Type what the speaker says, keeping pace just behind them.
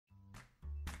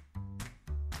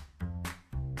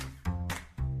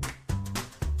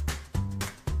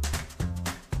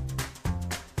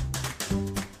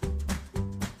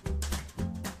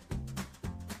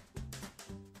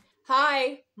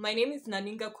Hi, my name is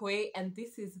Naninga Kwe, and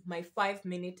this is my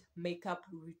 5-minute makeup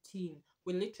routine.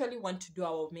 We literally want to do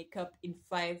our makeup in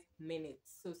 5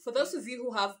 minutes. So, for those of you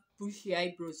who have bushy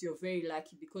eyebrows, you're very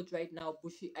lucky because right now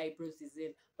bushy eyebrows is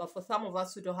in. But for some of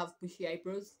us who don't have bushy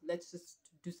eyebrows, let's just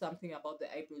do something about the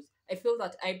eyebrows. I feel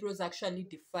that eyebrows actually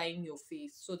define your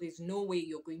face, so there's no way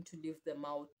you're going to leave them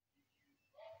out.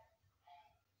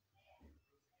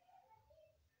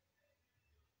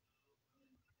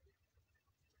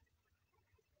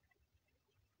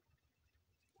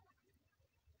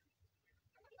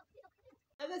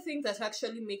 Another thing that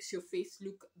actually makes your face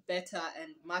look better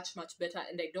and much better,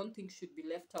 and I don't think should be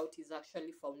left out, is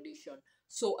actually foundation.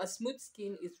 So a smooth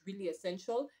skin is really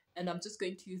essential, and I'm just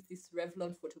going to use this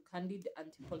Revlon Photo Candid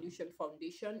Anti-Pollution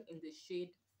Foundation in the shade.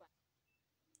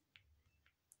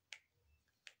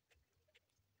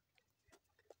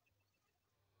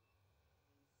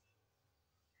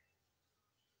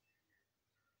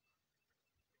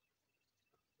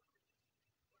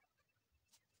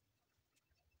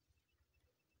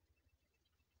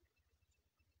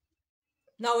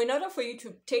 Now, in order for you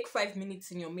to take 5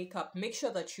 minutes in your makeup, make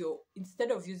sure that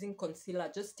instead of using concealer,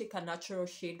 just take a natural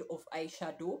shade of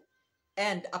eyeshadow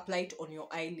and apply it on your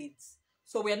eyelids.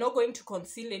 So we're not going to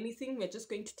conceal anything. We're just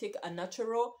going to take a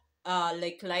natural,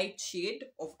 like light shade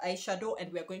of eyeshadow,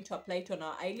 and we're going to apply it on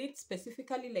our eyelids,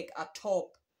 specifically like a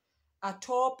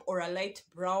top or a light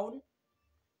brown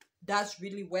does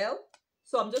really well.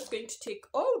 So I'm just going to take,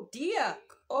 oh dear,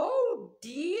 oh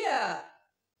dear,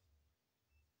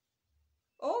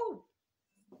 oh,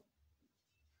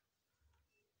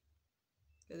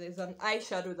 there's an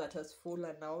eyeshadow that has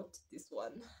fallen out. This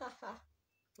one.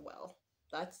 Well,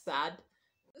 that's sad.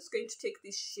 I'm just going to take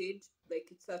this shade, like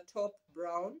it's a top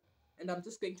brown, and I'm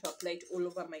just going to apply it all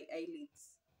over my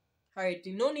eyelids. Alright,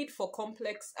 no need for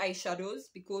complex eyeshadows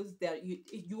because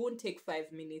you won't take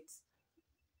 5 minutes.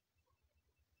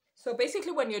 So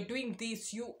basically when you're doing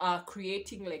this, you are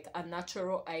creating like a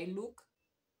natural eye look.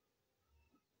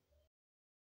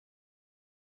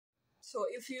 So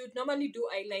if you normally do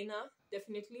eyeliner,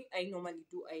 definitely I normally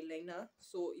do eyeliner.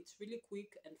 So it's really quick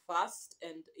and fast,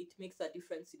 and it makes a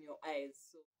difference in your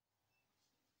eyes.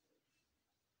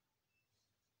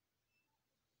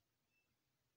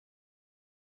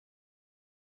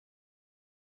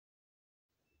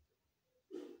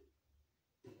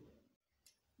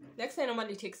 Next, I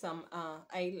normally take some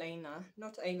eyeliner,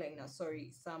 not eyeliner,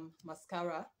 sorry, some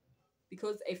mascara,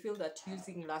 because I feel that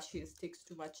using lashes takes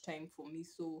too much time for me.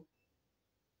 So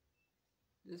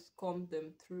just comb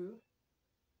them through.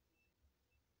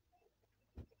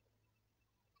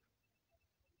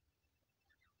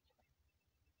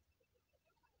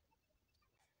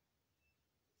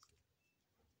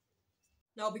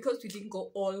 Now, because we didn't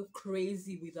go all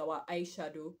crazy with our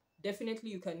eyeshadow, definitely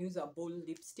you can use a bold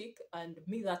lipstick, and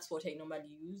me, that's what I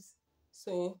normally use.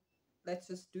 So let's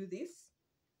just do this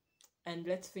and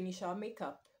let's finish our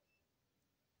makeup.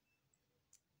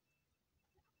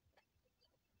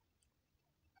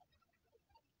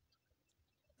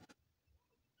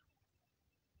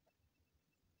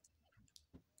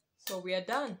 So we are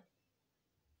done.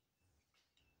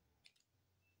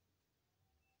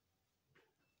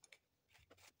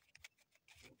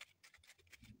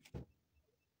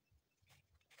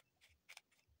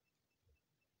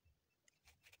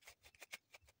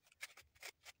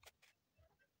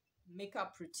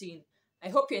 Makeup routine. I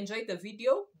hope you enjoyed the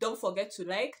video. Don't forget to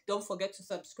like, don't forget to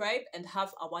subscribe, and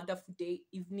have a wonderful day,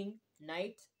 evening,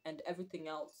 night, and everything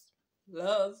else.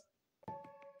 Love.